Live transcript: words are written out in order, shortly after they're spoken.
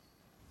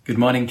Good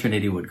morning,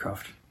 Trinity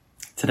Woodcroft.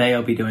 Today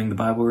I'll be doing the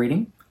Bible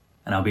reading,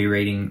 and I'll be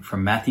reading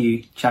from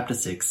Matthew chapter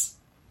 6,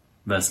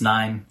 verse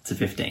 9 to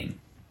 15.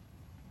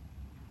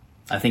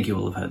 I think you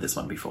will have heard this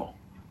one before.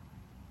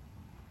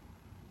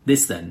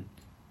 This, then,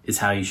 is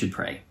how you should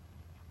pray.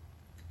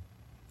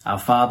 Our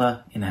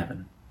Father in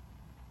heaven,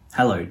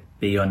 hallowed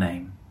be your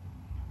name.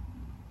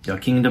 Your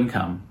kingdom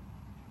come,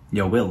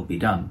 your will be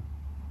done,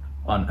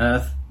 on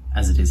earth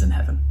as it is in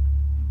heaven.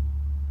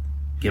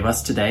 Give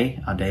us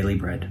today our daily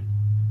bread,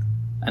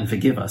 and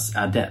forgive us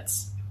our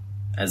debts,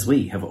 as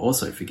we have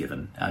also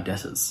forgiven our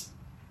debtors.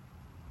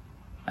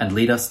 And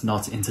lead us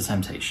not into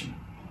temptation,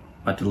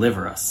 but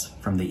deliver us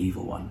from the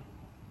evil one.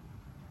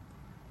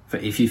 For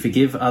if you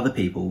forgive other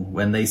people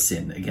when they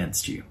sin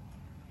against you,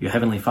 your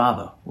heavenly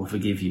Father will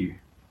forgive you.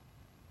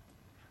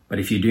 But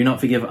if you do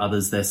not forgive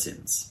others their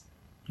sins,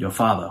 your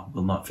Father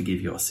will not forgive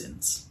your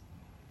sins.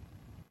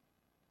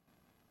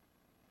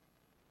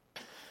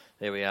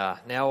 There we are.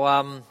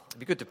 Now, it'd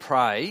be good to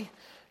pray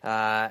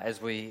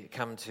as we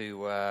come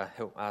to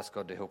ask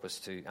God to help us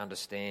to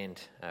understand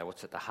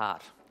what's at the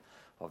heart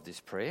of this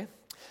prayer.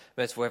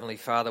 Merciful Heavenly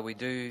Father, we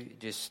do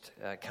just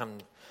come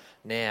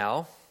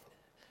now.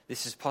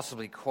 This is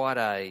possibly quite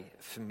a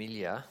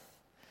familiar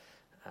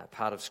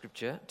part of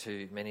Scripture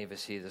to many of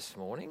us here this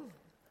morning.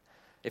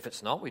 If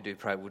it's not, we do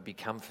pray it would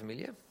become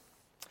familiar.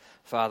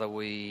 Father,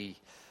 we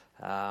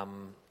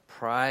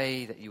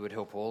pray that you would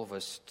help all of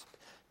us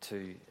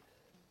to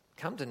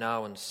come to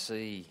know and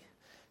see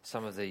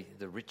some of the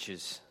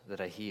riches that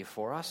are here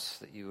for us,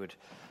 that you would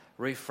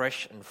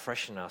refresh and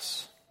freshen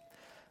us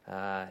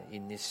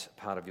in this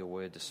part of your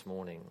word this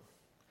morning.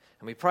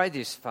 And we pray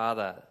this,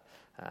 Father,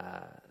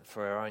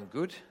 for our own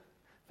good,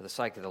 for the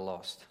sake of the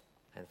lost,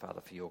 and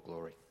Father, for your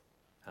glory.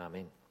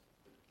 Amen.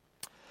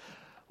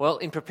 Well,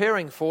 in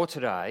preparing for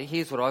today,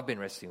 here's what I've been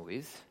wrestling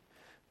with.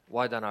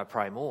 Why don't I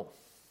pray more?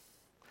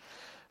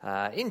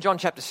 In John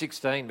chapter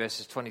 16,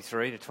 verses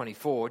 23 to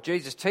 24,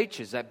 Jesus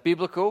teaches that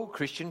biblical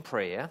Christian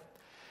prayer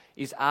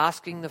is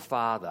asking the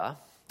Father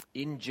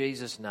in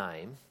Jesus'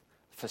 name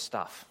for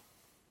stuff.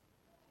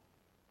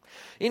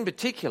 In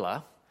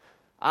particular,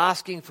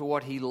 asking for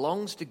what he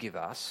longs to give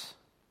us,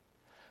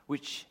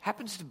 which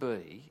happens to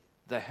be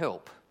the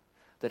help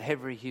that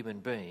every human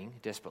being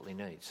desperately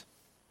needs.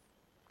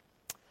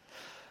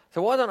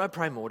 So why don't I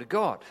pray more to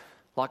God,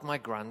 like my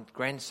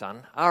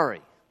grandson,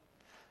 Ari?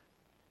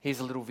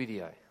 Here's a little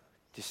video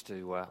just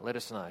to let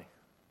us know.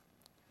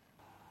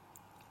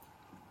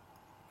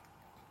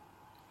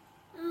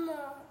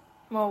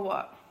 More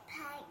what?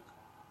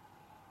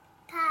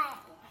 Pie.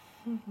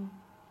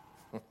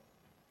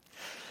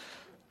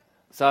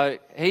 So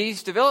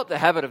he's developed the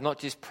habit of not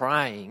just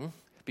praying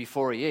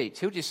before he eats.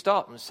 He'll just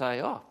stop and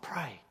say,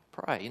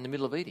 pray, in the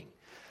middle of eating.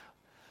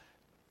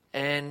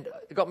 And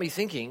it got me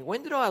thinking,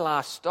 when did I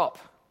last stop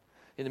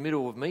in the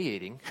middle of me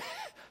eating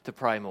to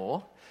pray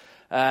more?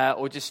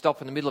 Or just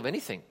stop in the middle of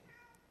anything,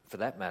 for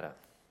that matter?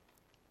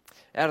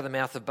 Out of the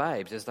mouth of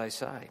babes, as they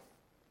say.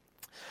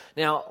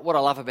 Now, what I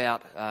love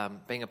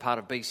about being a part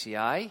of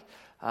BCA,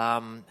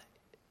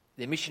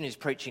 their mission is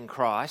preaching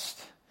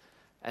Christ,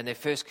 and their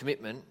first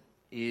commitment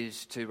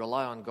is to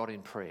rely on God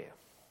in prayer.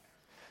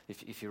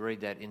 If you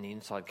read that in the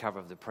inside cover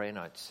of the prayer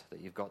notes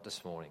that you've got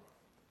this morning.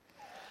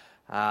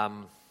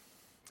 And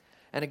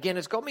again,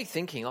 it's got me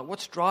thinking, like,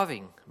 what's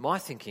driving my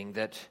thinking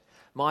that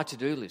my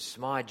to-do lists,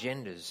 my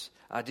agendas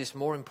are just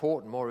more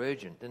important, more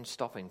urgent than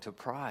stopping to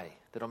pray,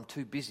 that I'm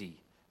too busy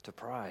to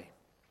pray.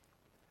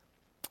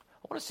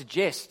 I want to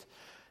suggest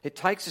it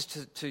takes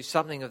us to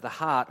something of the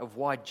heart of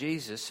why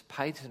Jesus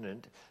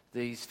patented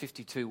these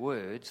 52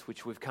 words,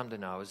 which we've come to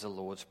know as the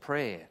Lord's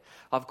Prayer.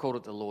 I've called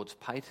it the Lord's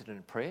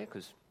patented prayer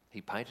because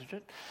he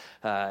patented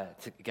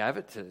it, gave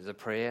it to the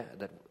prayer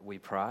that we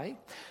pray.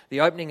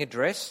 The opening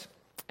address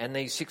and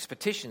these 6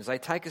 petitions, they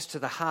take us to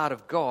the heart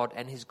of God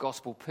and his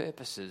gospel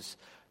purposes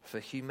for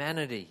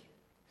humanity.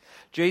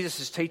 Jesus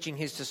is teaching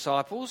his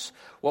disciples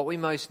what we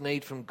most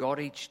need from God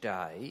each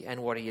day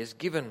and what he has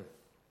given.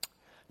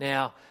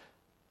 Now,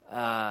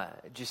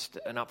 just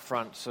an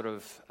upfront sort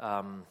of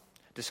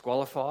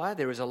disqualifier,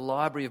 there is a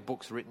library of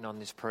books written on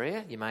this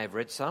prayer. You may have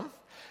read some.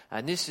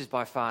 And this is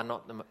by far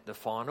not the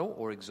final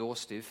or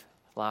exhaustive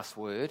last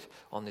word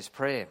on this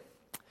prayer.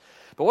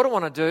 But what I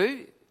want to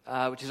do,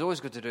 which is always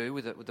good to do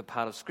with the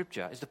part of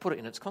Scripture, is to put it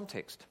in its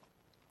context,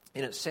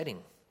 in its setting.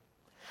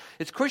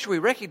 It's crucial we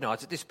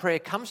recognise that this prayer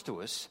comes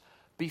to us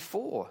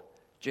before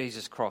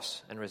Jesus'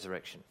 cross and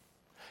resurrection.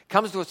 It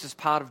comes to us as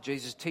part of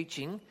Jesus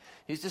teaching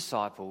his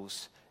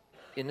disciples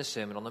in the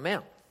Sermon on the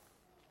Mount.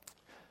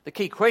 The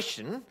key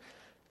question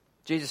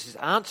Jesus is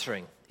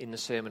answering in the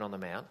Sermon on the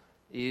Mount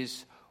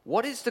is,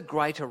 what is the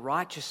greater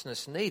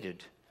righteousness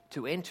needed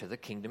to enter the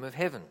kingdom of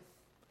heaven?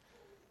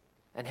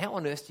 And how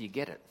on earth do you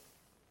get it?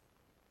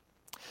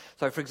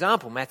 So, for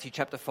example, Matthew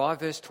chapter 5,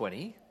 verse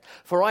 20,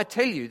 "For I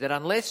tell you that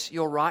unless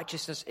your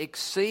righteousness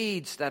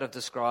exceeds that of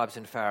the scribes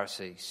and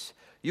Pharisees,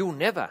 you'll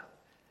never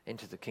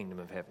enter the kingdom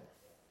of heaven."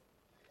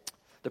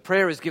 The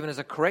prayer is given as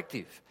a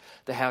corrective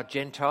to how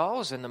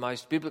Gentiles and the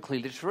most biblically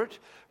literate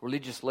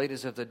religious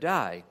leaders of the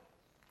day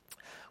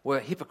were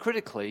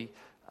hypocritically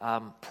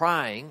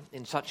praying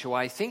in such a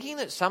way, thinking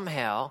that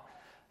somehow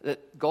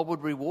that God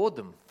would reward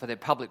them for their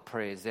public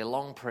prayers, their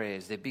long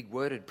prayers, their big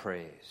worded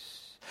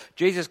prayers.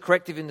 Jesus'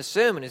 corrective in the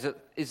sermon is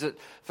that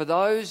for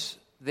those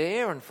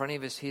there and for any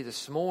of us here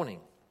this morning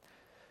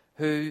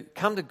who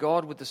come to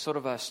God with the sort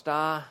of a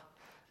star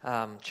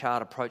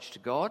chart approach to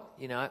God,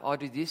 I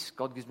do this,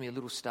 God gives me a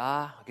little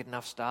star, I get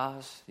enough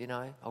stars,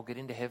 I'll get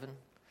into heaven.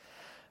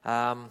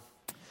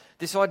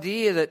 This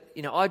idea that,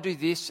 I do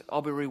this,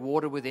 I'll be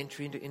rewarded with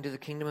entry into the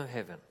kingdom of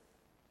heaven.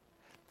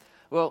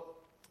 Well,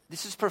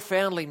 this is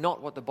profoundly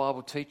not what the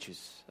Bible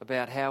teaches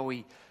about how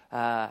we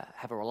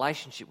have a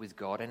relationship with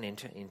God and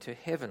enter into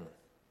heaven.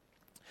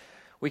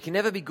 We can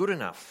never be good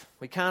enough.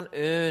 We can't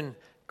earn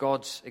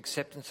God's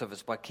acceptance of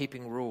us by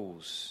keeping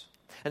rules.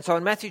 And so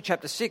in Matthew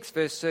chapter 6,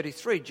 verse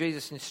 33,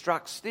 Jesus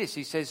instructs this.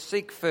 He says,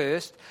 "Seek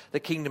first the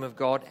kingdom of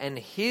God and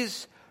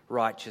his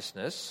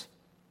righteousness,"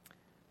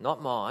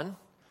 not mine,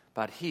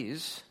 but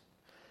his,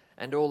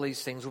 "and all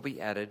these things will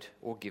be added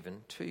or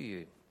given to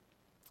you."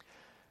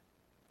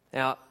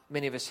 Now,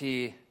 many of us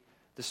here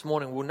this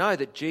morning will know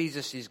that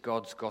Jesus is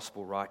God's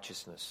gospel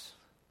righteousness,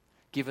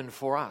 given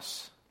for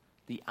us,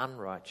 the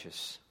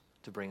unrighteous,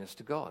 to bring us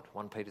to God.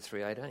 1 Peter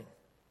 3:18.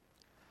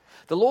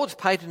 The Lord's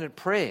patented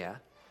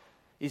prayer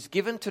is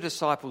given to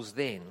disciples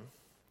then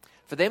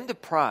for them to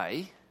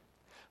pray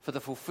for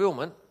the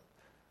fulfillment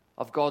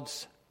of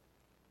God's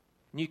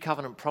new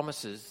covenant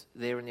promises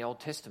there in the Old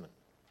Testament.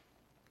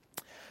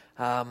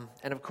 And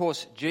of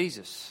course,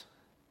 Jesus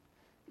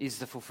is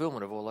the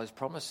fulfillment of all those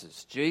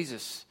promises.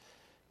 Jesus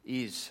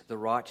is the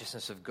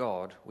righteousness of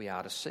God we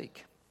are to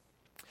seek.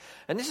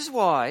 And this is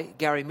why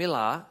Gary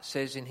Millar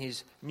says in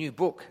his new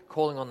book,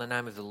 Calling on the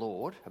Name of the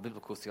Lord, A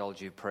Biblical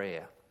Theology of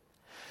Prayer,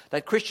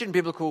 that Christian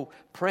biblical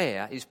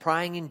prayer is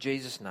praying in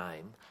Jesus'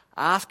 name,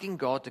 asking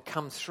God to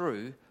come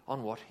through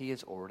on what he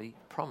has already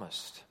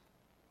promised.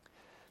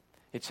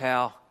 It's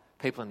how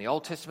people in the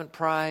Old Testament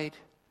prayed,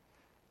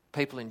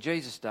 people in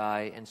Jesus'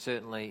 day, and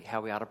certainly how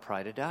we are to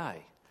pray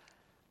today.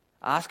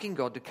 Asking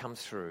God to come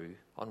through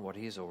on what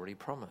he has already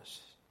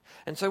promised.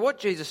 And so what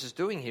Jesus is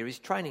doing here is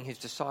training his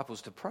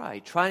disciples to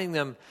pray, training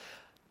them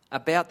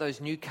about those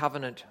new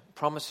covenant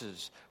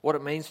promises, what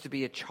it means to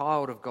be a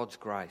child of God's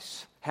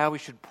grace, how we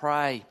should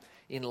pray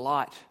in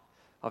light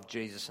of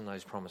Jesus and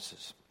those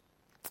promises.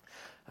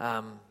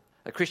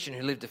 A Christian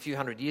who lived a few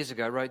hundred years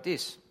ago wrote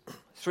this: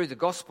 "Through the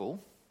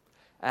gospel,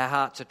 our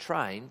hearts are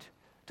trained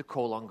to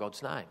call on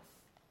God's name."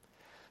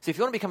 So if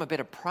you want to become a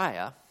better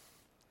prayer,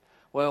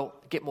 well,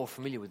 get more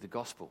familiar with the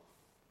gospel.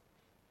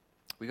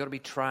 We've got to be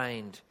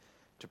trained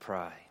to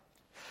pray.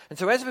 And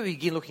so as we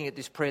begin looking at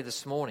this prayer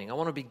this morning, I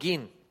want to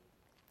begin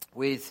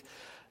with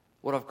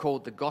what I've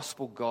called the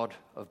gospel God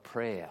of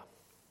prayer.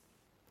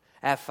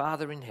 Our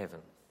Father in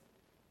heaven.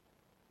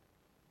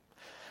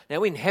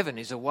 Now, in heaven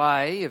is a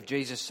way of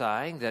Jesus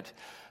saying that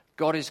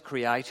God is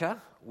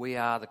creator, we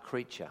are the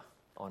creature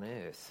on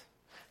earth.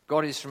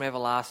 God is from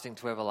everlasting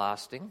to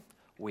everlasting,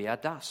 we are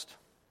dust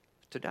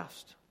to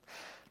dust.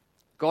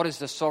 God is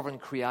the sovereign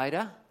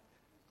creator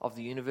of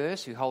the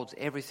universe who holds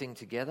everything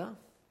together.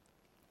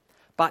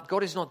 But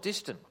God is not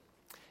distant.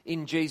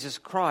 In Jesus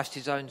Christ,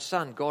 his own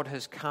Son, God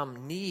has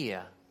come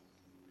near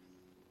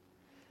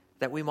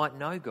that we might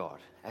know God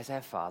as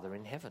our Father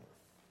in heaven.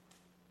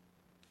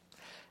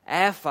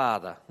 Our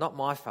Father, not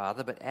my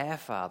Father, but our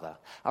Father.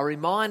 A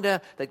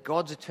reminder that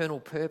God's eternal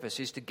purpose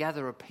is to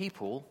gather a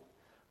people,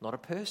 not a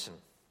person.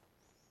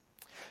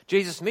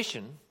 Jesus'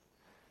 mission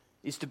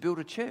is to build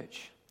a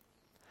church.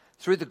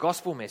 Through the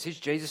gospel message,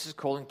 Jesus is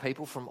calling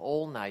people from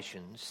all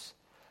nations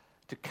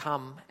to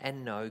come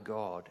and know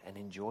God and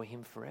enjoy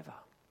him forever.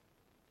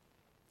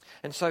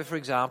 And so, for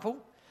example,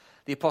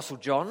 the Apostle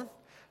John,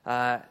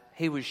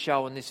 he was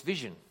shown this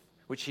vision,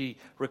 which he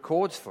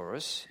records for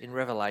us in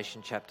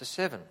Revelation chapter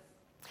 7.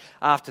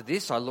 "After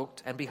this I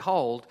looked, and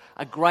behold,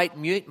 a great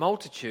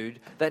multitude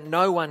that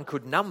no one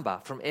could number,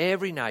 from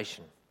every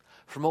nation,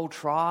 from all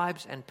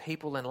tribes and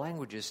people and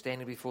languages,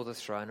 standing before the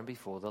throne and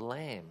before the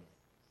Lamb."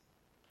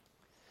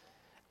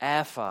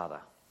 Our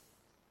Father.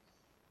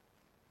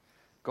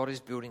 God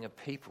is building a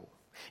people.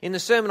 In the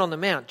Sermon on the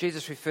Mount,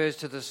 Jesus refers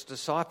to the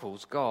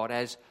disciples, God,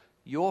 as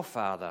your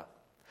Father.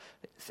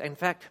 In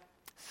fact,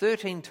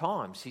 13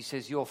 times he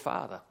says your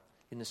Father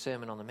in the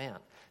Sermon on the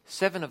Mount.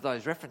 7 of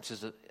those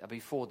references are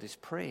before this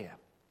prayer.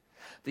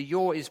 The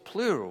your is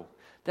plural.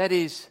 That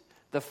is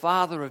the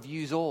Father of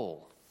yous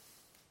all.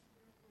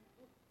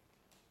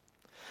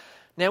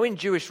 Now, in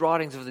Jewish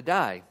writings of the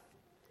day,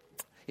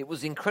 it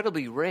was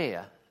incredibly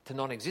rare to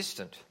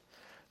non-existent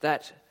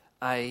that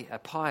a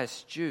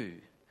pious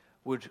Jew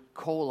would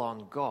call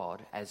on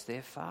God as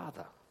their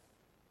Father.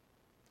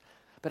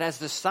 But as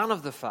the Son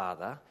of the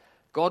Father,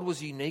 God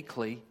was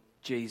uniquely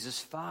Jesus'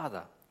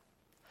 Father.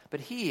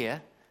 But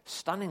here,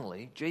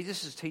 stunningly,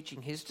 Jesus is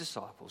teaching his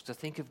disciples to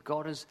think of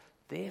God as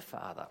their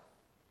Father.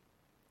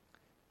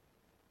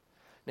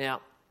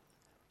 Now,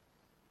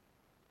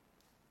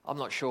 I'm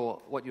not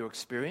sure what your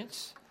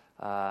experience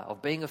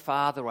of being a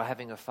father or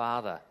having a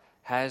father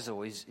has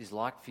or is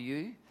like for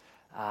you.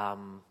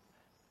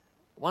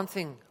 one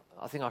thing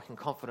I think I can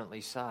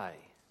confidently say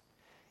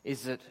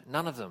is that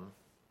none of them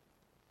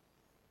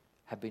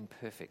have been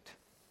perfect.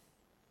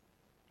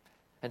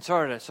 And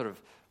sorry to sort of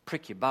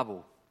prick your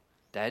bubble,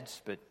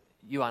 dads, but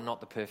you are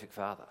not the perfect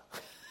father.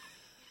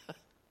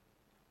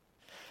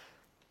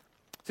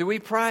 So we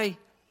pray,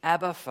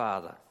 Abba,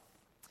 Father.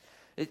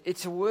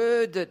 It's a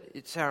word that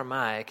it's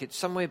Aramaic. It's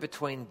somewhere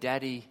between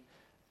daddy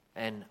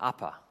and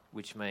appa,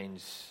 which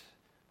means,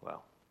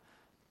 well,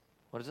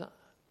 what is it?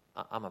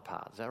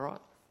 Amapa, is that right?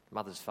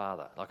 Mother's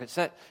father. Like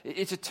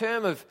it's a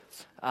term of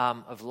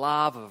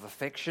love, of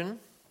affection,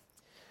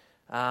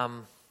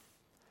 but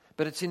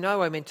it's in no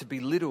way meant to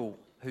belittle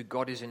who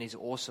God is in his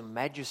awesome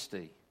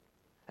majesty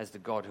as the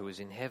God who is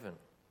in heaven.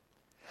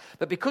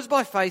 But because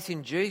by faith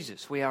in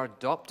Jesus we are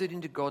adopted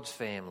into God's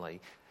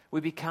family,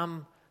 we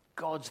become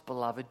God's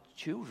beloved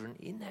children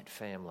in that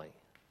family.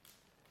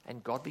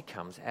 And God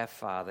becomes our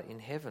Father in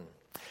heaven.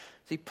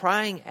 See,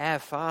 praying our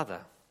Father,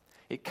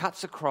 it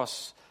cuts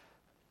across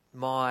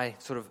my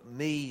sort of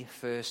me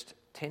first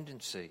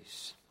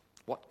tendencies.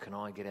 What can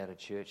I get out of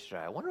church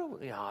today? I wonder,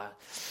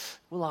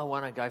 will I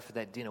want to go for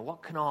that dinner?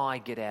 What can I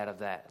get out of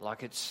that?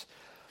 Like, it's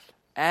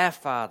our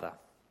Father.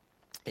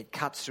 It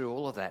cuts through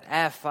all of that.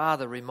 Our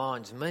Father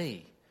reminds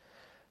me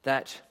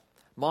that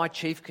my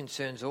chief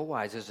concerns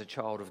always as a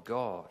child of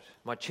God,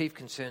 my chief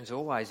concerns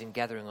always in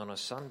gathering on a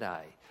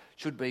Sunday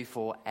should be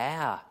for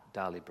our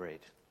daily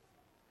bread,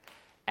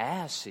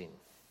 our sin,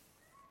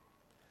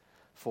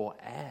 for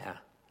our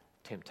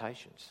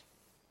temptations.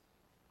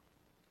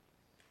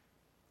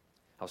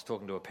 I was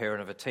talking to a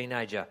parent of a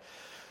teenager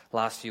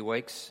last few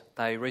weeks.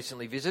 They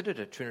recently visited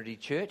a Trinity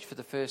church for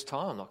the first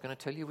time. I'm not going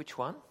to tell you which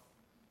one.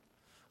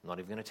 I'm not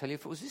even going to tell you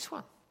if it was this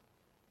one.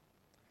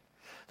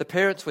 The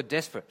parents were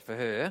desperate for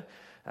her.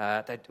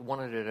 They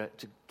wanted her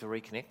to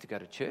reconnect, to go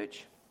to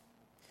church.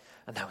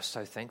 And they were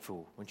so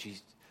thankful when she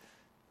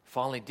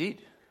finally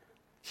did.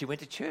 She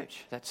went to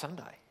church that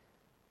Sunday.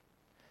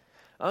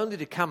 Only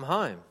to come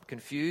home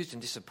confused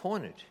and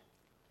disappointed.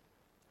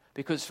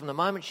 Because from the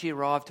moment she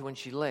arrived to when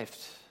she left,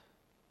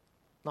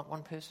 not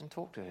one person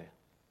talked to her,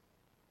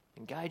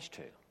 engaged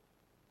her.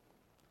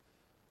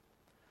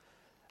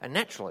 And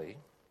naturally,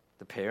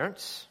 the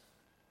parents,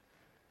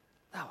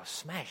 they were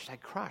smashed, they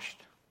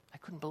crushed. They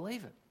couldn't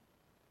believe it.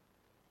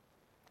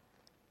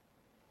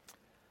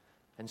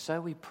 And so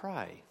we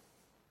pray,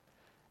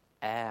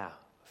 our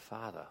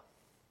Father.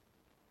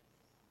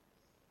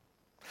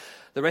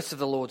 The rest of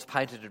the Lord's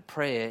patented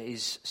prayer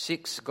is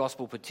 6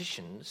 gospel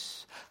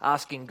petitions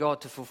asking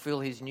God to fulfill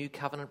his new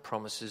covenant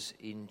promises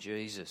in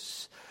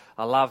Jesus.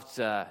 I loved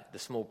the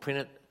small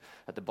print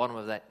at the bottom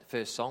of that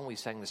first song we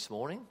sang this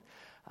morning.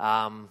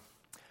 All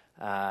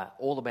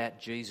about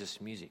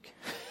Jesus music.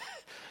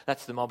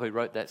 That's the mob who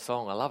wrote that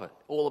song. I love it.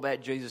 All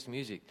about Jesus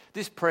music.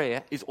 This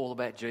prayer is all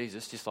about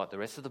Jesus, just like the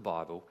rest of the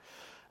Bible.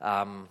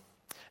 And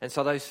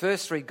so those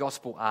first 3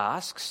 gospel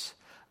asks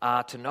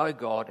are to know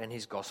God and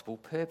his gospel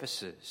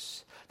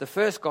purposes. The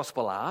first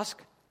gospel ask,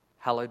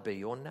 hallowed be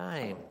your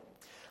name.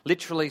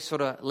 Literally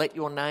sort of, let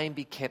your name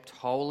be kept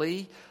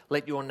holy.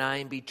 Let your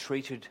name be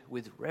treated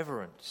with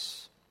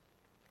reverence.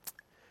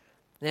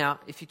 Now,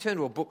 if you turn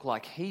to a book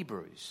like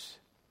Hebrews,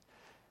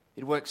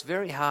 it works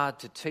very hard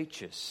to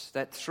teach us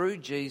that through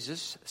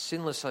Jesus'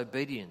 sinless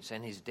obedience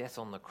and his death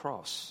on the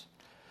cross,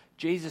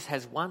 Jesus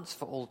has once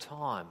for all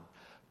time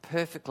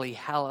perfectly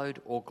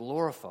hallowed or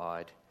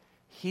glorified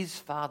his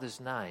Father's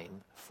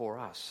name for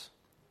us.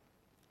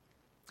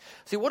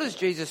 See, what does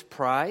Jesus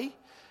pray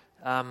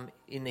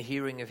in the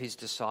hearing of his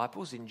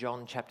disciples in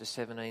John chapter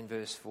 17,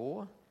 verse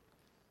 4?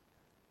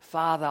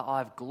 Father,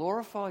 I've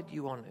glorified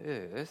you on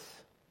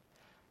earth,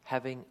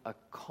 having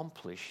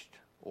accomplished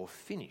or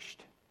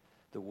finished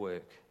the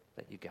work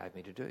that you gave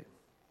me to do.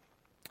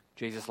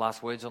 Jesus'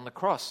 last words on the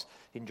cross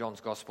in John's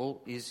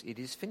Gospel is, it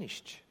is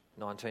finished.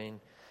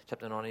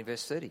 Chapter 19,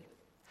 verse 30.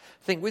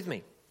 Think with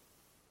me.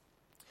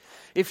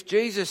 If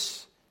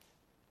Jesus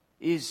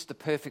is the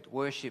perfect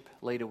worship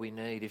leader we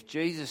need, if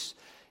Jesus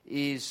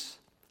is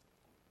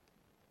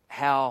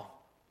how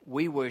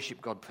we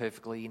worship God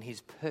perfectly in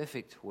his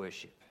perfect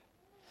worship,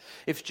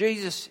 if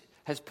Jesus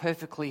has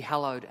perfectly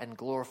hallowed and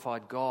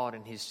glorified God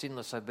in his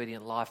sinless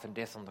obedient life and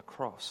death on the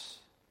cross,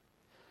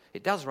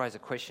 it does raise a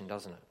question,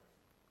 doesn't it?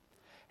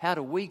 How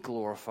do we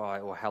glorify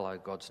or hallow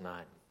God's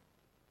name?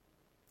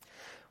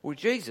 Well,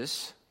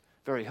 Jesus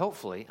very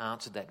helpfully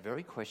answered that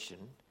very question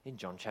in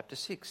John chapter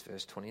 6,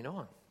 verse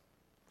 29.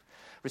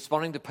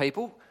 Responding to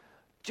people,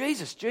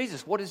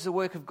 Jesus, what is the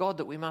work of God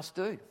that we must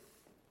do?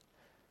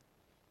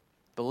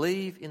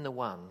 Believe in the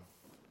one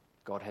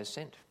God has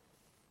sent.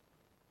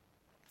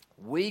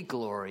 We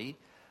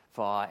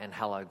glorify and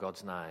hallow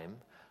God's name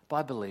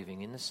by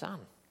believing in the Son,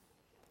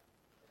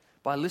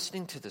 by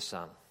listening to the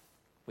Son.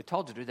 We're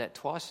told to do that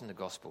twice in the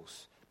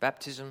Gospels,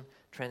 baptism,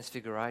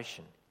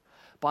 transfiguration,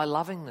 by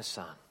loving the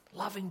Son,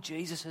 loving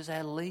Jesus as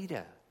our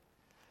leader,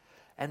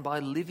 and by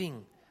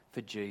living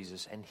for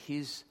Jesus and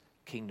his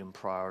kingdom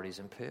priorities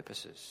and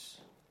purposes.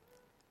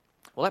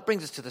 Well, that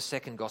brings us to the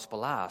second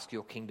gospel ask,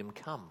 your kingdom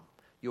come,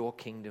 your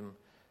kingdom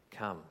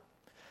come.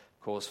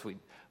 Of course,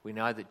 we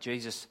know that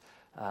Jesus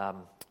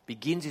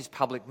begins his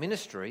public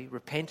ministry,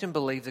 repent and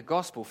believe the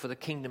gospel, for the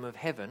kingdom of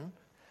heaven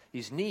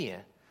is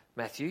near.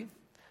 Matthew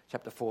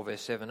chapter 4,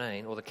 verse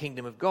 17, or the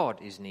kingdom of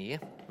God is near.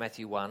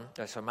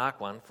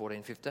 Mark 1,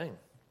 14, 15.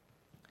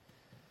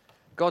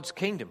 God's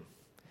kingdom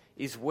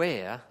is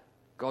where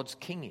God's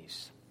king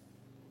is.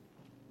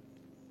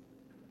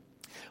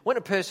 When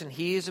a person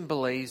hears and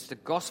believes the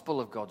gospel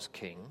of God's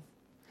king,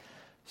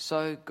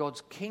 so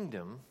God's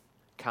kingdom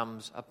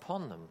comes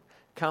upon them,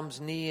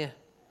 comes near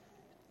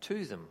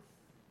to them.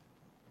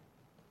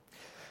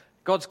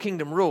 God's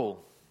kingdom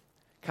rule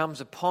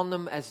comes upon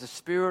them as the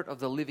Spirit of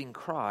the living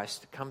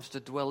Christ comes to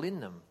dwell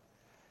in them,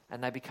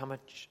 and they become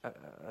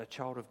a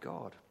child of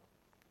God.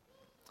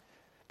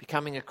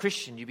 Becoming a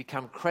Christian, you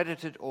become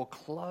credited or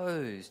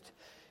clothed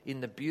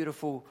in the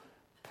beautiful,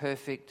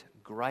 perfect,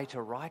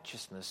 greater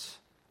righteousness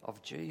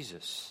of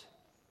Jesus.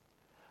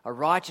 A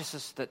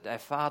righteousness that our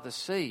Father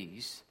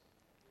sees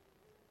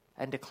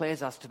and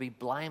declares us to be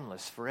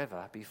blameless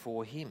forever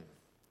before him,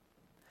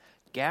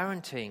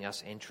 guaranteeing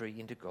us entry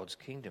into God's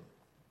kingdom.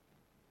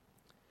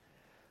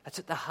 That's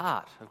at the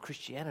heart of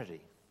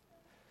Christianity.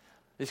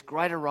 This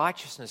greater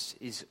righteousness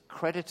is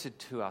credited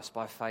to us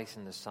by faith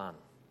in the Son.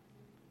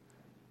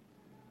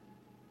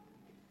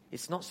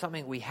 It's not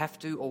something we have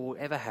to or will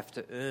ever have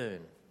to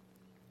earn.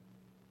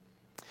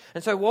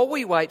 And so while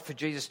we wait for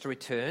Jesus to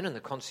return and the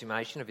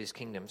consummation of his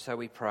kingdom, so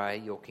we pray,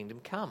 your kingdom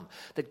come,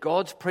 that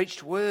God's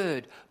preached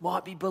word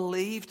might be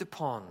believed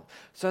upon,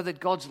 so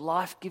that God's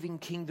life-giving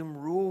kingdom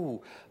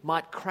rule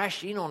might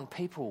crash in on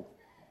people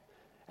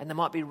and they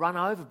might be run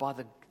over by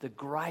the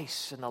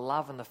grace and the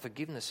love and the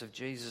forgiveness of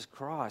Jesus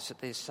Christ, that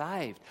they're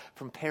saved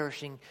from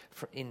perishing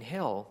in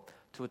hell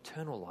to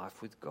eternal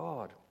life with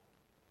God.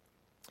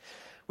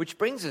 Which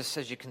brings us,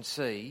 as you can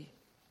see,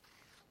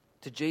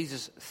 to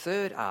Jesus'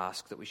 third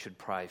ask that we should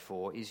pray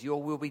for is,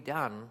 your will be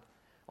done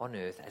on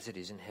earth as it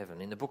is in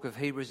heaven. In the book of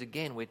Hebrews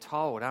again, we're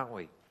told, aren't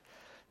we?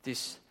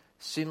 This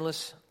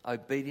sinless,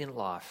 obedient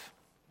life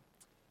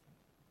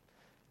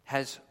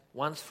has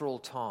once for all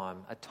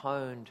time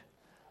atoned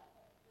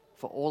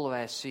for all of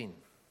our sin,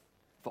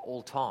 for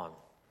all time,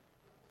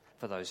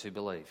 for those who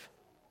believe.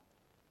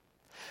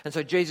 And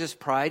so Jesus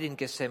prayed in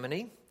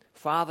Gethsemane,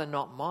 Father,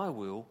 not my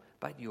will,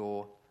 but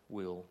your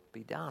will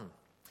be done.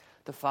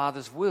 The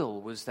Father's will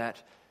was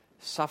that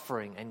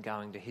suffering and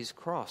going to his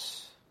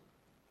cross.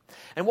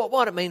 And what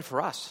might it mean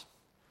for us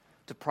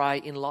to pray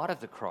in light of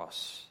the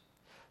cross?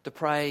 To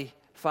pray,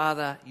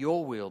 Father,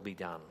 your will be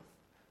done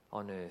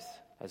on earth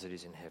as it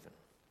is in heaven.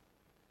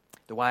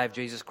 The way of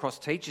Jesus' cross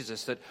teaches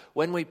us that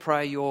when we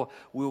pray, your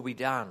will be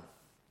done,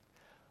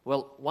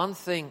 well, one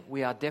thing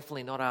we are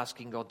definitely not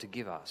asking God to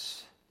give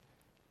us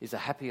is a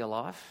happier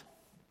life,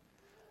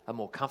 a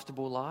more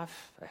comfortable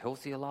life, a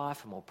healthier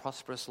life, a more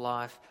prosperous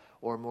life,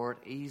 or a more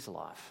at ease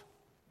life.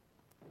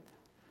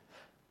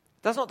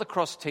 Does not the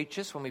cross teach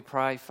us when we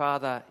pray,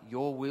 Father,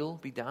 your will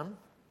be done?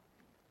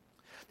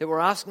 That we're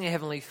asking our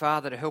Heavenly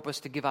Father to help us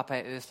to give up our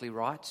earthly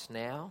rights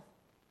now,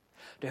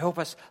 to help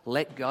us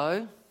let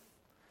go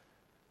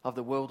of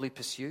the worldly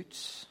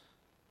pursuits,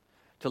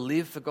 to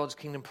live for God's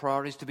kingdom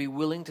priorities, to be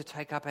willing to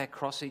take up our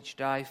cross each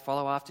day,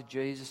 follow after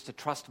Jesus, to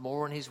trust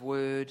more in his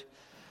word,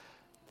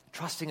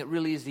 trusting it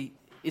really is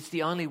it's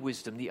the only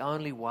wisdom, the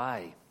only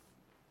way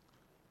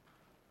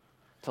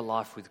to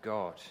life with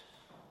God.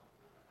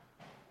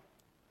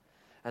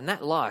 And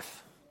that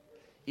life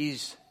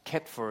is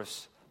kept for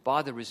us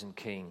by the risen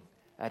King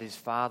at his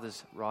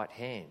Father's right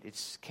hand.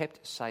 It's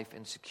kept safe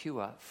and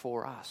secure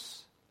for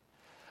us,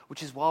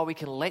 which is why we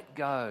can let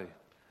go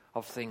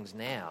of things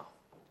now,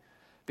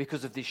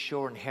 because of this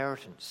sure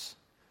inheritance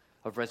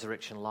of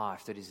resurrection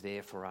life that is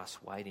there for us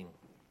waiting.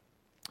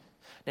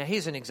 Now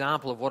here's an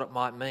example of what it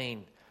might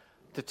mean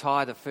to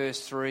tie the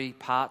first three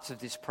parts of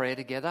this prayer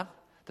together.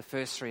 The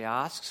first three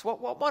asks,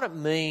 what might it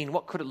mean?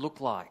 What could it look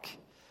like?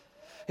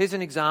 Here's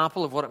an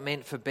example of what it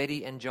meant for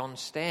Betty and John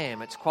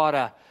Stam. It's quite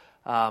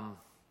a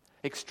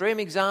extreme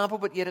example,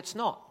 but yet it's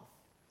not.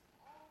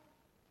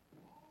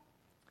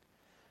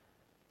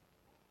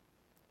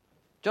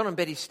 John and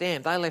Betty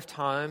Stam, they left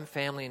home,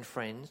 family and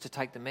friends to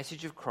take the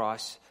message of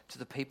Christ to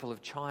the people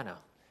of China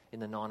in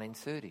the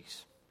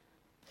 1930s.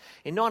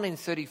 In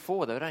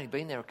 1934, they had only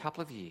been there a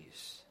couple of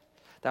years.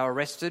 They were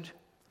arrested.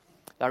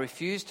 They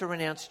refused to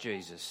renounce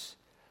Jesus.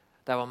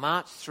 They were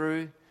marched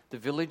through the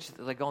village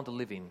that they'd gone to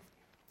live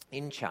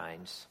in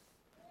chains,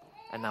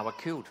 and they were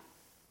killed.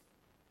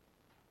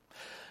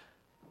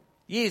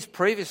 Years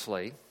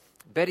previously,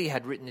 Betty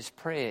had written this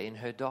prayer in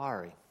her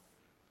diary,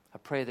 a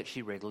prayer that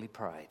she regularly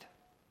prayed.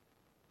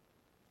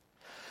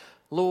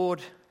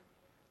 Lord,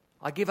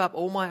 I give up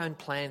all my own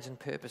plans and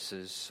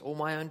purposes, all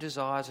my own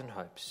desires and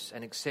hopes,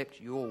 and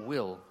accept your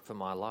will for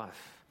my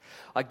life.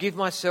 I give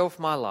myself,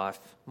 my life,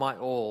 my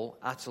all,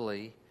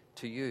 utterly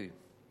to you,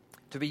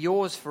 to be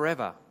yours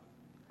forever.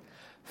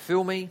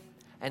 Fill me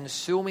and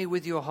seal me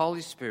with your Holy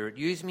Spirit.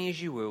 Use me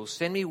as you will,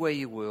 send me where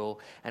you will,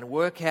 and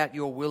work out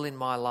your will in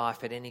my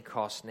life at any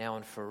cost, now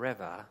and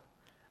forever.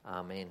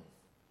 Amen.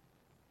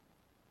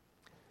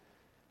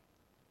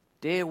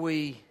 Dare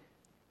we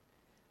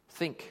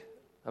think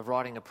of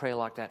writing a prayer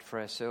like that for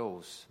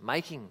ourselves,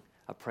 making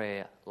a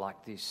prayer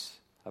like this,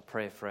 a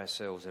prayer for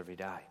ourselves every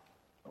day.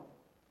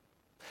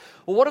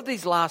 Well, what are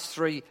these last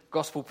three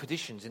gospel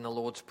petitions in the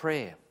Lord's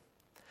Prayer?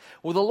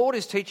 Well, the Lord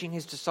is teaching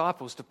his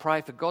disciples to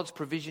pray for God's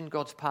provision,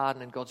 God's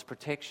pardon, and God's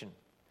protection.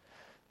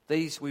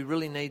 We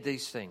really need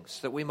these things,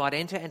 that we might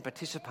enter and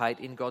participate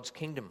in God's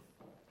kingdom.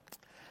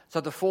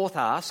 So the fourth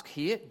ask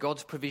here,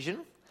 God's provision,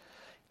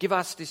 give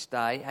us this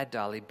day our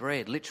daily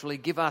bread. Literally,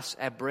 give us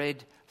our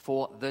bread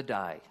for the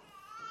day.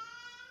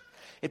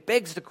 It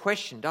begs the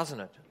question, doesn't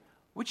it?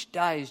 Which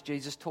day is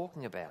Jesus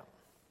talking about?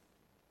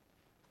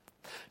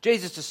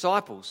 Jesus'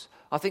 disciples,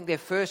 I think they're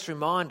first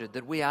reminded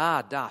that we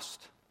are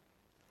dust.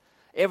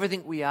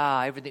 Everything we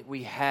are, everything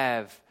we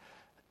have,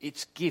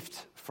 it's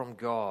gift from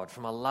God,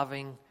 from a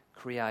loving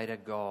Creator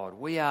God.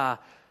 We are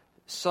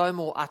so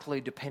more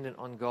utterly dependent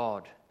on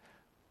God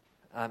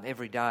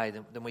every day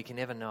than we can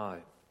ever know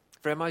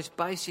for our most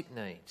basic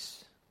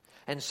needs.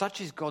 And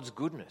such is God's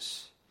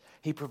goodness.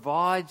 He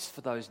provides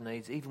for those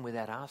needs even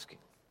without asking.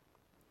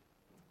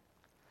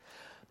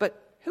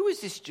 But who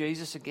is this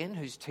Jesus again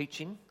who's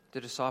teaching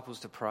the disciples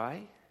to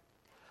pray?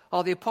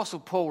 Oh, the Apostle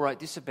Paul wrote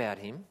this about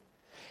him.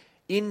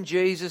 In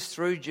Jesus,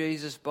 through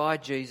Jesus, by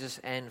Jesus,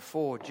 and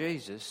for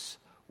Jesus,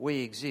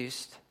 we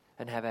exist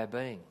and have our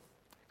being.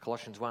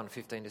 Colossians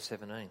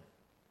 1:15-17.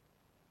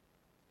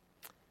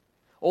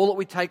 All that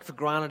we take for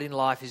granted in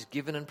life is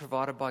given and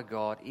provided by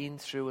God in,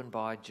 through, and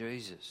by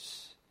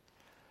Jesus.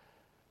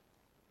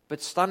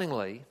 But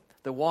stunningly,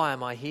 the why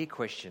am I here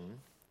question,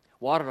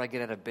 why did I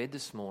get out of bed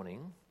this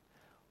morning?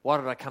 Why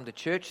did I come to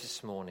church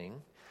this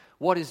morning?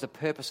 What is the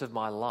purpose of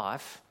my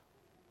life?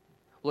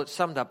 Well, it's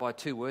summed up by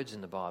two words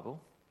in the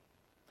Bible.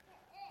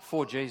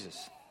 For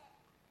Jesus.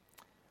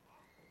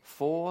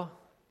 For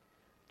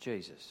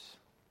Jesus.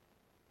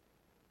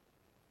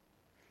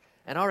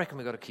 And I reckon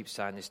we've got to keep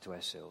saying this to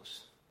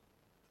ourselves.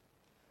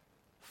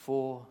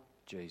 For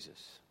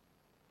Jesus.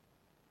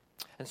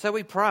 And so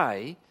we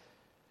pray,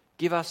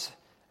 give us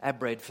our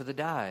bread for the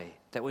day,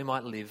 that we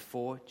might live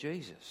for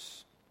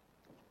Jesus.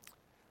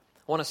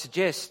 I want to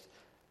suggest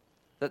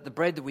that the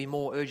bread that we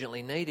more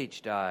urgently need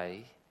each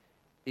day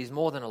is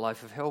more than a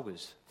loaf of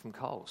Helga's from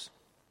Coles.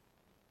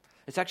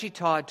 It's actually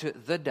tied to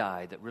the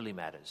day that really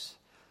matters.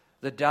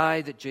 The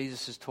day that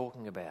Jesus is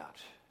talking about.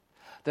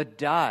 The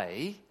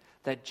day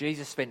that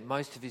Jesus spent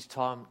most of his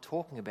time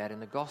talking about in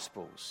the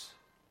Gospels.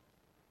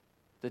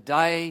 The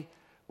day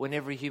when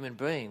every human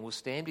being will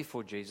stand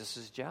before Jesus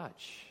as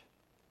judge.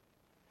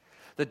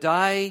 The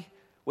day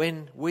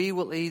when we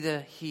will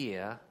either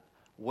hear,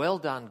 well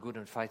done, good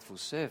and faithful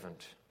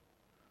servant,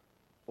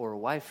 or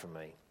away from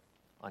me,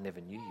 I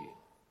never knew you.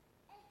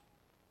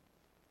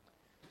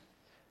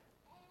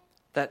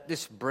 That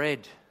this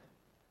bread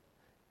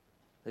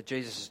that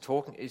Jesus is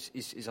talking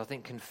is I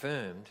think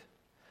confirmed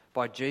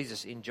by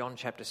Jesus in John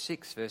chapter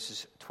 6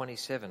 verses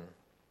 57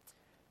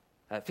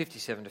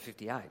 to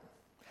 58.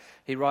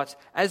 He writes,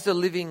 as the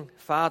living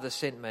Father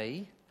sent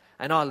me,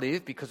 and I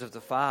live because of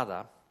the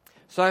Father,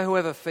 so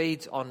whoever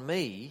feeds on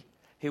me,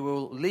 he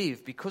will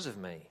live because of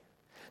me.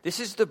 This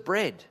is the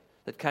bread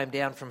that came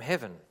down from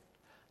heaven,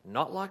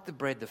 not like the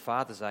bread the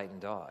fathers ate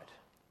and died.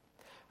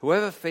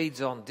 Whoever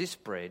feeds on this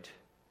bread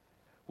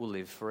will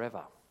live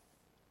forever.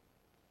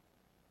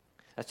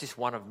 That's just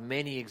one of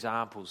many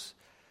examples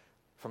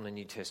from the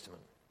New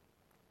Testament.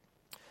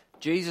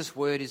 Jesus'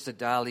 word is the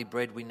daily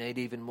bread we need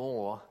even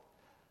more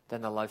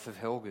than the loaf of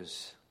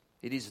Helga's.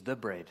 It is the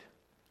bread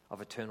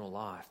of eternal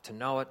life. To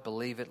know it,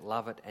 believe it,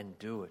 love it, and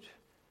do it.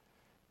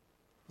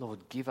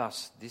 Lord, give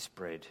us this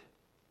bread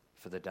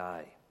for the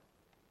day.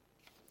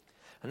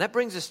 And that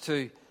brings us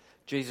to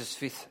Jesus'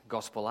 fifth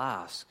gospel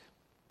ask.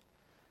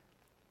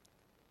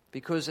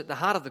 Because at the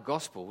heart of the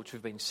gospel, which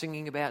we've been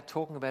singing about,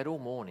 talking about all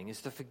morning,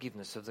 is the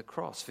forgiveness of the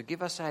cross.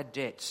 Forgive us our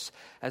debts,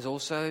 as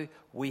also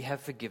we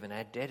have forgiven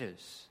our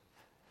debtors.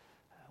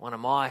 One of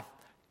my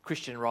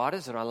Christian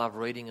writers that I love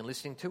reading and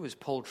listening to is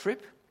Paul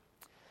Tripp.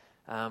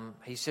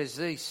 He says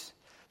this,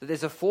 that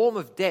there's a form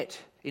of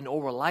debt in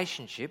all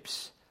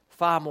relationships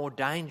far more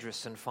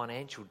dangerous than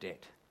financial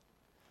debt.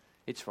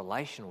 It's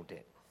relational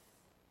debt.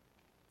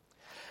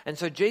 And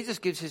so Jesus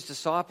gives his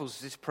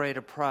disciples this prayer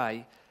to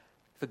pray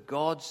for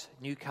God's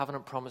new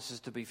covenant promises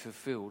to be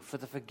fulfilled for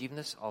the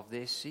forgiveness of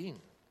their sin.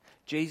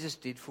 Jesus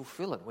did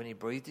fulfill it when he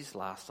breathed his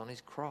last on his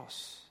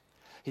cross.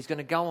 He's going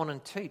to go on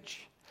and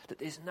teach that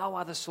there's no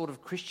other sort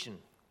of Christian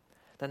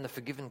than the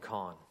forgiven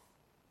kind.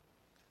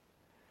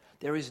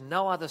 There is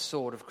no other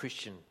sort of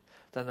Christian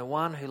than the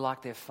one who,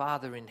 like their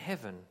Father in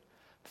heaven,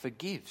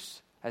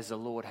 forgives as the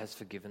Lord has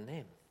forgiven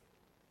them.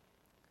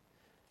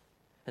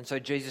 And so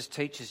Jesus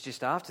teaches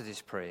just after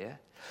this prayer,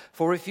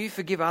 for if you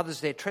forgive others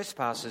their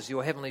trespasses,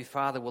 your heavenly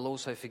Father will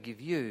also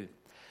forgive you.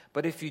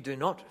 But if you do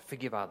not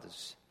forgive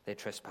others their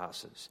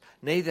trespasses,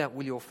 neither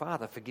will your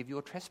Father forgive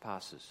your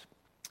trespasses.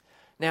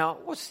 Now,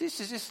 what's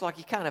this? Is this like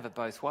you can't have it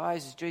both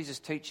ways? Is Jesus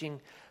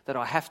teaching that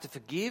I have to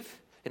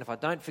forgive, and if I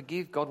don't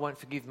forgive, God won't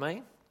forgive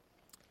me?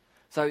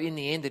 So in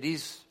the end, it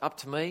is up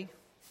to me?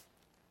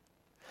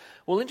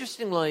 Well,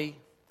 interestingly,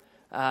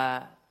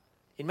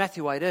 in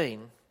Matthew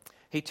 18,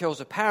 he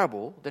tells a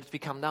parable that's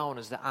become known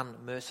as the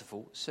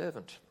unmerciful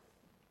servant.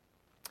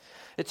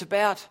 It's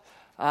about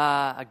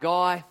a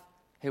guy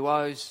who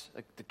owes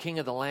the king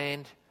of the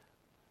land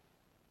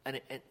an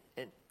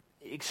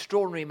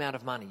extraordinary amount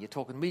of money. You're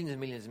talking millions and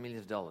millions and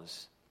millions of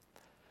dollars.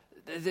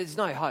 There's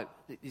no hope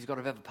that he's got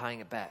of ever paying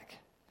it back.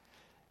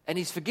 And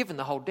he's forgiven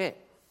the whole debt.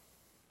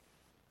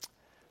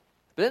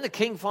 But then the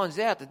king finds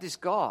out that this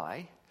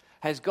guy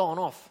has gone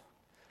off.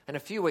 And a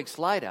few weeks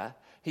later,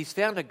 he's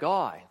found a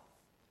guy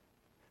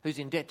who's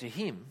in debt to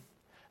him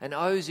and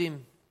owes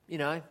him,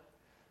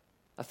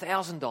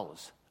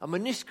 $1,000. A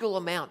minuscule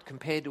amount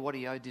compared to what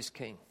he owed this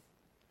king.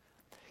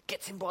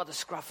 Gets him by the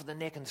scruff of the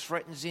neck and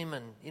threatens him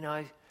and,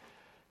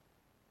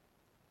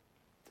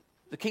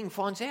 the king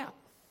finds out.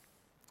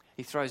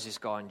 He throws this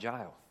guy in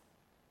jail.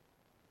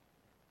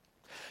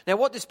 Now,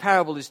 what this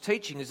parable is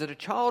teaching is that a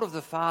child of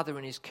the Father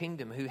in his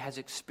kingdom who has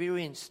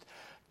experienced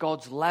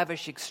God's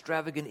lavish,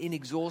 extravagant,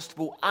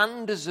 inexhaustible,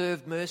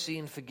 undeserved mercy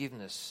and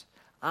forgiveness,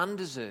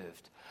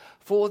 undeserved,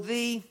 for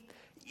the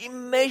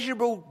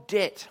immeasurable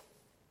debt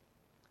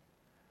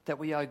that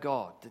we owe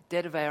God, the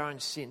debt of our own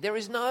sin. There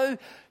is no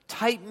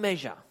tape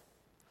measure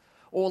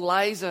or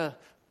laser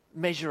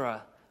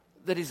measurer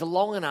that is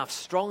long enough,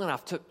 strong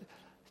enough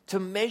to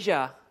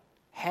measure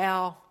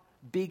how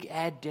big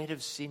our debt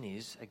of sin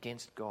is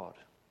against God.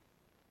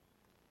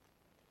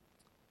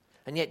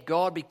 And yet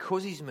God,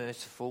 because he's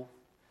merciful,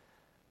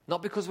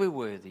 not because we're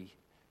worthy,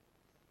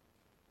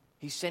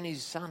 he sent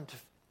his Son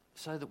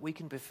so that we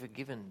can be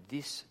forgiven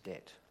this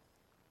debt.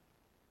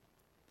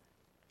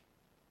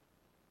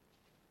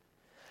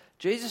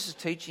 Jesus is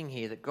teaching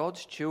here that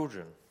God's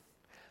children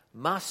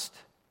must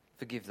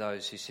forgive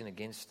those who sin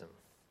against them.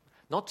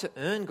 Not to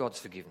earn God's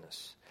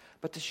forgiveness,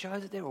 but to show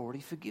that they're already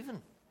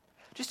forgiven.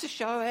 Just to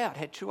show out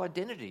our true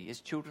identity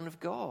as children of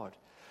God.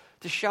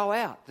 To show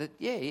out that,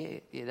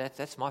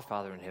 that's my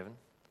Father in heaven.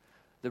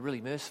 The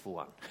really merciful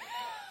one.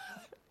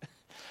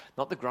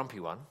 Not the grumpy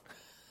one.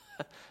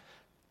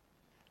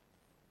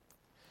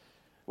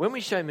 When we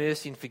show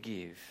mercy and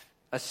forgive,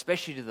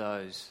 especially to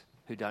those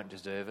who don't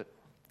deserve it,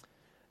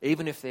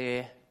 even if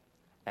they're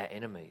our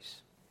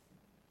enemies,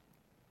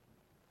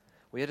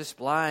 we are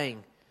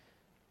displaying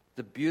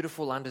the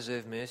beautiful,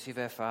 undeserved mercy of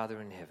our Father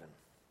in heaven.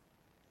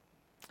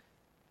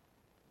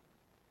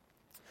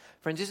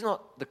 Friends, is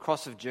not the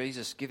cross of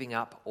Jesus giving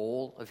up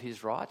all of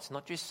his rights?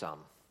 Not just some.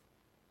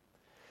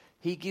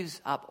 He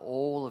gives up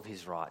all of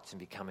his rights in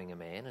becoming a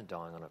man and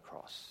dying on a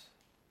cross.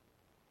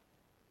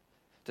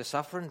 To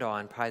suffer and die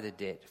and pay the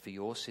debt for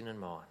your sin and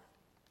mine.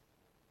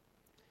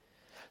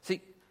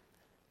 See,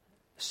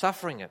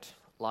 suffering it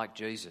like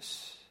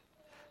Jesus,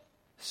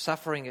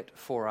 suffering it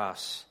for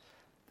us,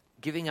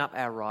 giving up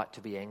our right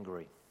to be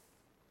angry,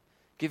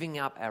 giving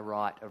up our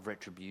right of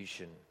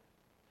retribution,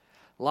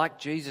 like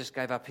Jesus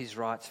gave up his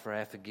rights for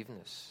our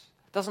forgiveness.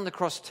 Doesn't the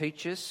cross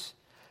teach us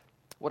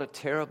what a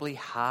terribly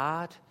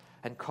hard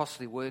and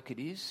costly work it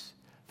is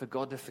for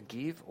God to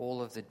forgive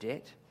all of the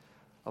debt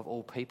of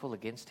all people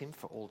against him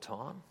for all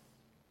time?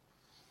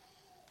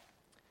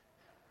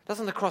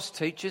 Doesn't the cross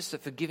teach us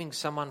that forgiving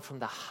someone from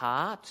the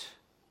heart,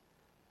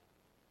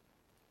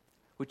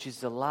 which is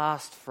the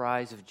last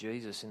phrase of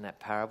Jesus in that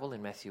parable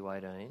in Matthew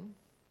 18,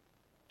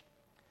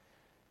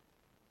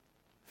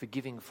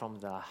 forgiving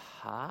from the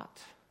heart,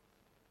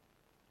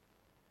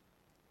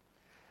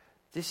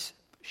 this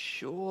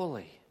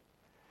surely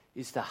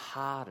is the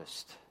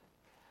hardest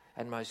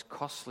and most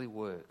costly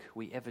work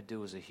we ever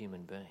do as a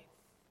human being.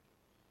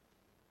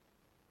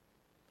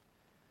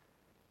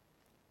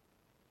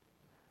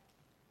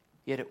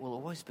 Yet it will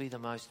always be the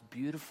most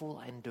beautiful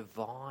and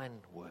divine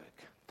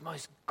work, the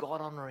most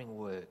God-honouring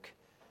work,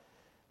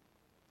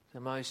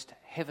 the most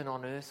heaven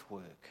on earth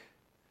work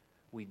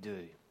we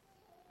do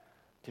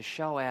to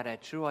show out our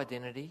true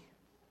identity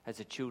as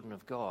the children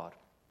of God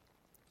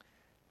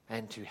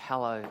and to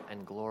hallow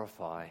and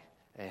glorify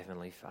our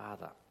Heavenly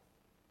Father.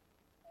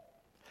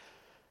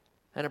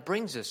 And it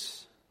brings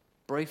us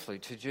briefly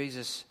to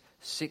Jesus'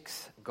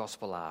 sixth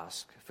gospel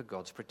ask for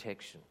God's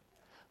protection.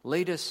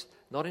 Lead us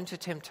not into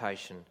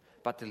temptation,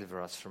 but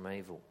deliver us from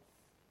evil.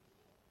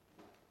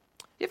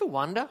 You ever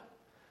wonder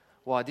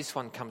why this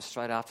one comes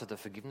straight after the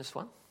forgiveness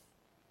one?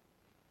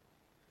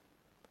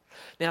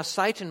 Now,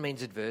 Satan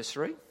means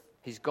adversary.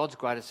 He's God's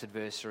greatest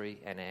adversary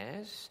and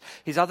ours.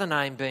 His other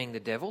name being the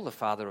devil, the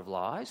father of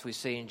lies. We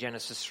see in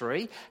Genesis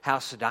 3 how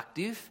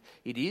seductive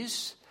it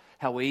is,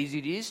 how easy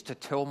it is to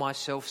tell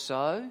myself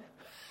so,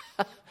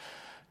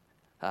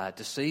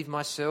 deceive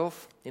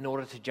myself in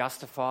order to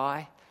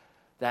justify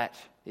that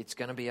it's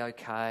going to be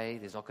okay,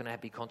 there's not going to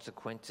be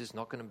consequences,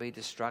 not going to be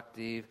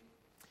destructive.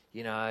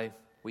 You know,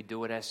 we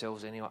do it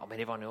ourselves anyway. I mean,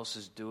 everyone else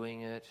is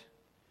doing it.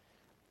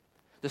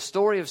 The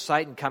story of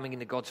Satan coming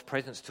into God's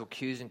presence to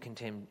accuse and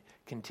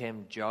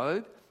condemn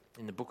Job,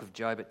 in the book of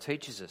Job, it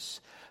teaches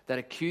us that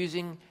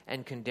accusing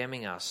and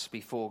condemning us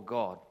before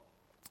God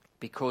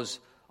because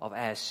of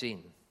our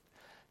sin,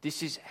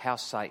 this is how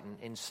Satan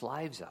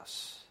enslaves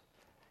us.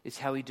 It's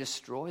how he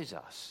destroys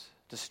us,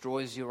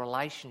 destroys your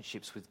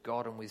relationships with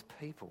God and with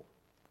people.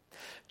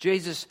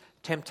 Jesus'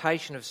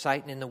 temptation of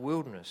Satan in the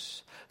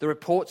wilderness, the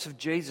reports of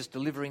Jesus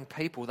delivering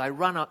people, they're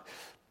run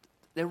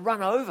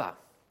over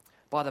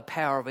by the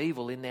power of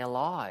evil in their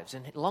lives.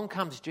 And along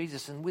comes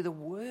Jesus, and with a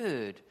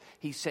word,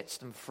 he sets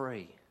them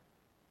free.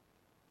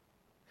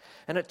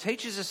 And it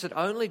teaches us that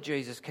only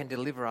Jesus can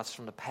deliver us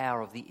from the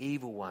power of the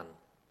evil one.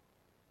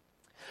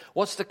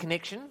 What's the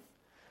connection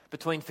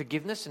between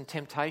forgiveness and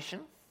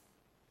temptation?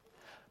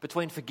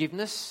 Between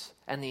forgiveness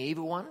and the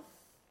evil one?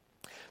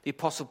 The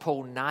Apostle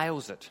Paul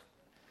nails it,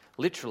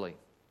 literally,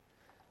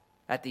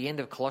 at the end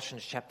of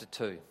Colossians chapter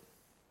 2.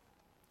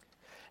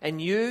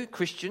 And you,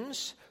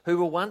 Christians, who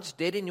were once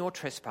dead in your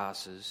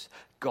trespasses,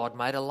 God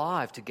made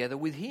alive together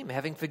with him,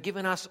 having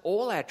forgiven us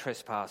all our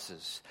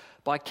trespasses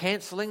by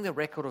cancelling the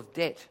record of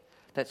debt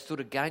that stood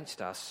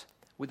against us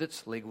with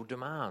its legal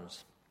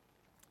demands.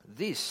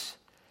 This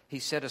he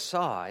set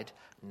aside,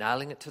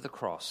 nailing it to the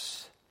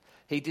cross.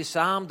 He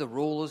disarmed the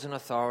rulers and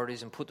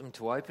authorities and put them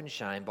to open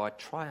shame by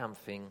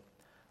triumphing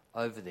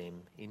over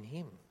them in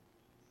him.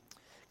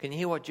 Can you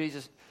hear what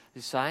Jesus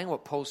is saying,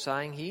 what Paul's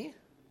saying here?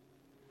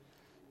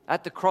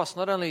 At the cross,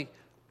 not only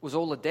was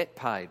all the debt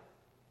paid,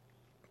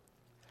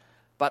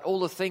 but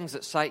all the things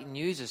that Satan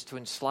uses to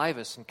enslave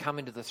us and come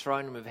into the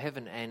throne room of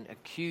heaven and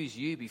accuse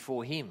you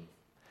before him.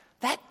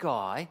 That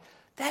guy,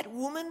 that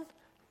woman,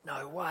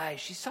 no way,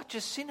 she's such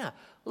a sinner.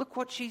 Look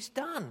what she's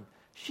done.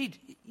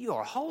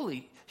 You're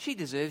holy. She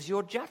deserves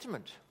your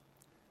judgment.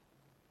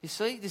 You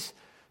see,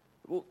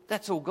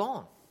 that's all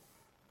gone.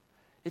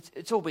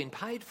 It's all been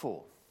paid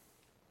for.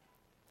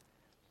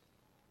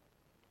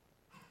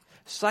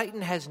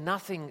 Satan has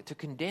nothing to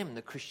condemn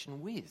the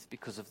Christian with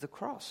because of the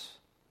cross.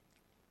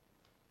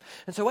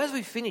 And so as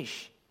we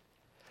finish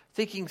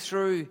thinking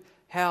through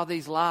how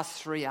these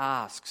last three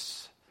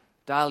asks,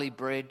 daily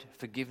bread,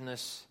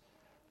 forgiveness,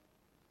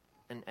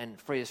 and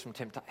free us from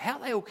temptation, how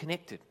are they all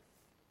connected?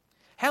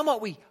 How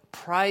might we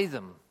pray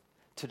them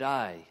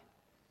today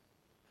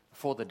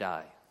for the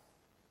day?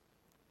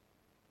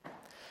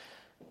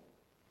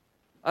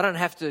 I don't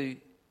have to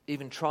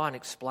even try and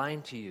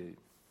explain to you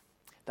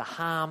the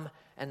harm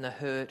and the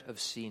hurt of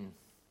sin,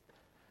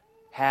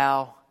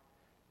 how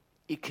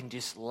it can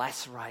just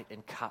lacerate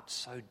and cut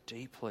so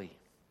deeply.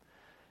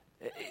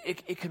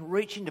 It can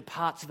reach into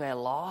parts of our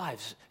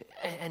lives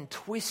and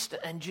twist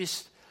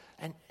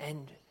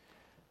and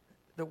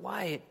the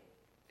way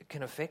it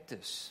can affect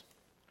us.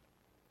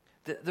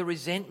 The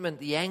resentment,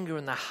 the anger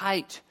and the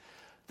hate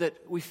that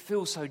we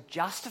feel so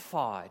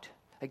justified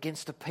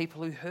against the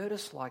people who hurt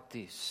us like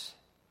this.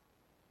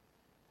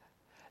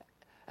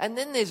 And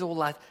then there's all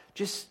that,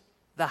 just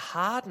the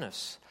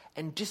hardness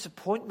and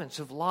disappointments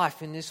of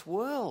life in this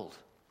world.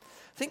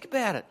 Think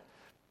about it.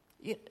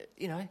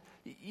 You know,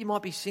 you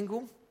might be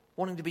single,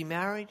 wanting to be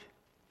married.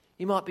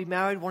 You might be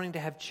married, wanting to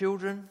have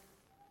children.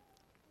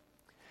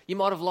 You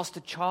might have lost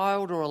a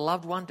child or a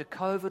loved one to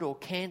COVID or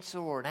cancer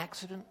or an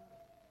accident.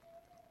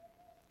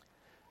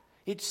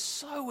 It's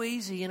so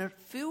easy and it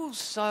feels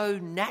so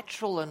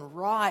natural and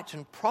right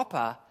and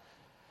proper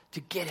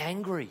to get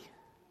angry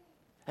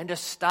and to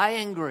stay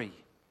angry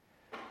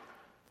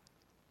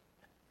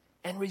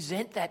and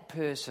resent that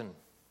person.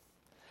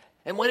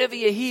 And whenever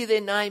you hear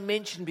their name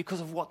mentioned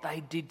because of what they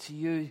did to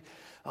you,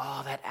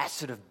 oh, that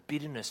acid of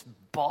bitterness,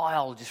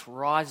 bile just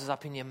rises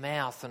up in your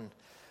mouth, and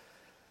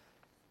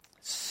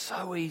it's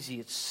so easy,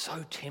 it's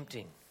so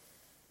tempting,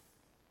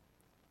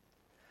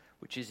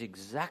 which is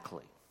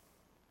exactly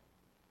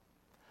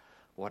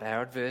what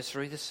our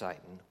adversary, the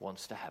Satan,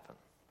 wants to happen.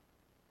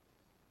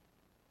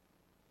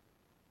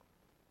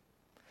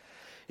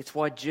 It's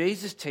why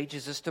Jesus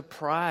teaches us to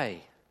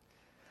pray.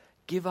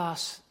 Give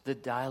us the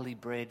daily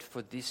bread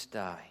for this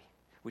day,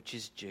 which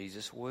is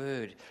Jesus'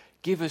 word.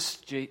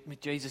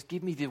 Jesus,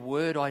 give me the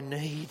word I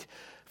need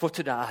for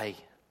today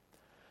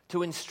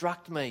to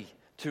instruct me,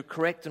 to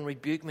correct and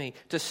rebuke me,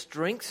 to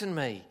strengthen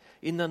me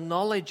in the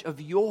knowledge of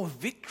your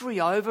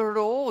victory over it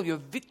all, your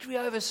victory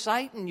over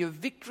Satan, your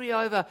victory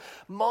over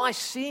my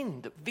sin,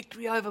 the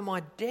victory over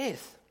my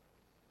death.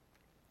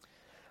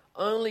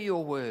 Only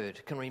your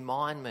word can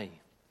remind me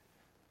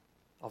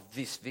of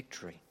this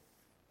victory.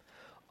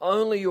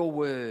 Only your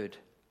word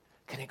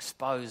can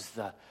expose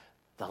the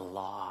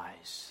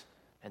lies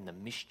and the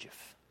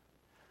mischief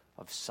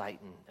of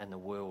Satan and the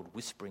world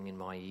whispering in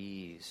my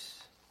ears.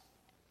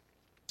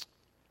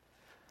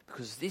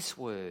 Because this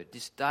word,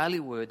 this daily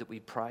word that we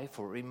pray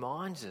for,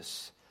 reminds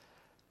us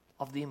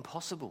of the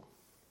impossible.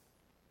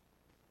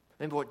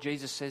 Remember what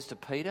Jesus says to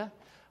Peter?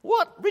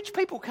 What? Rich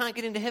people can't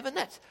get into heaven?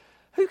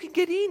 Who can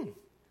get in?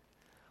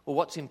 Well,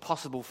 what's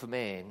impossible for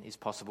man is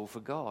possible for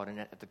God. And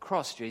at the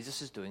cross,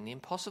 Jesus is doing the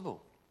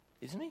impossible,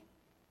 isn't he?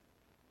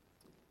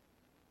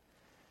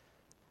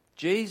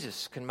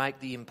 Jesus can make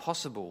the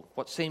impossible,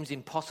 what seems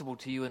impossible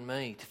to you and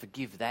me, to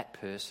forgive that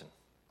person,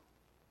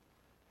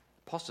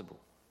 possible.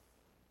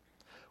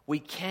 We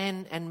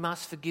can and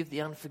must forgive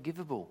the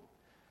unforgivable.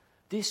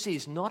 This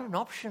is not an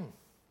option,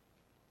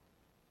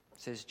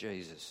 says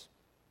Jesus.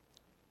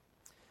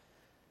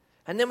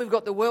 And then we've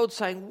got the world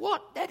saying,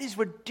 what? That is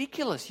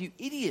ridiculous, you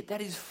idiot.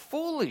 That is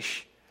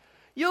foolish.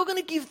 You're going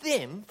to give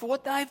them for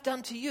what they've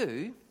done to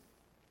you.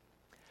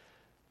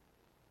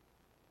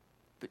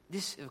 But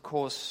this, of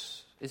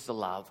course, is the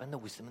love and the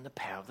wisdom and the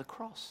power of the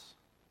cross.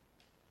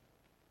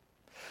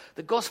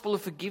 The gospel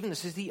of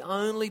forgiveness is the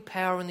only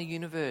power in the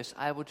universe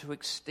able to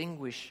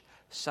extinguish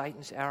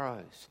Satan's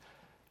arrows,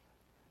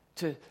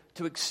 to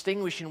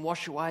extinguish and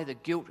wash away the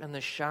guilt and the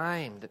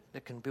shame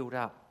that can build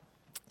up,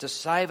 to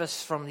save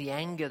us from the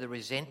anger, the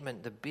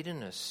resentment, the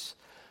bitterness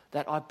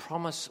that I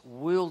promise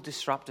will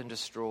disrupt and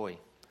destroy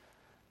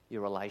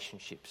your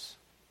relationships.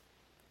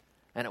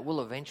 And it will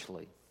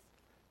eventually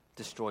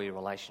destroy your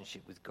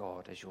relationship with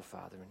God as your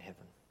Father in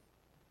heaven.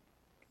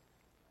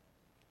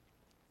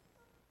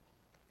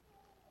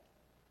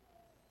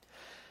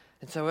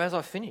 And so as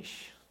I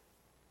finish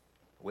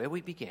where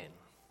we began,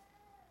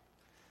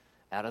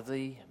 out of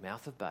the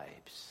mouth of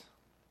babes,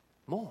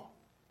 more,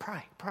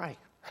 pray,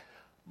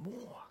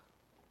 more.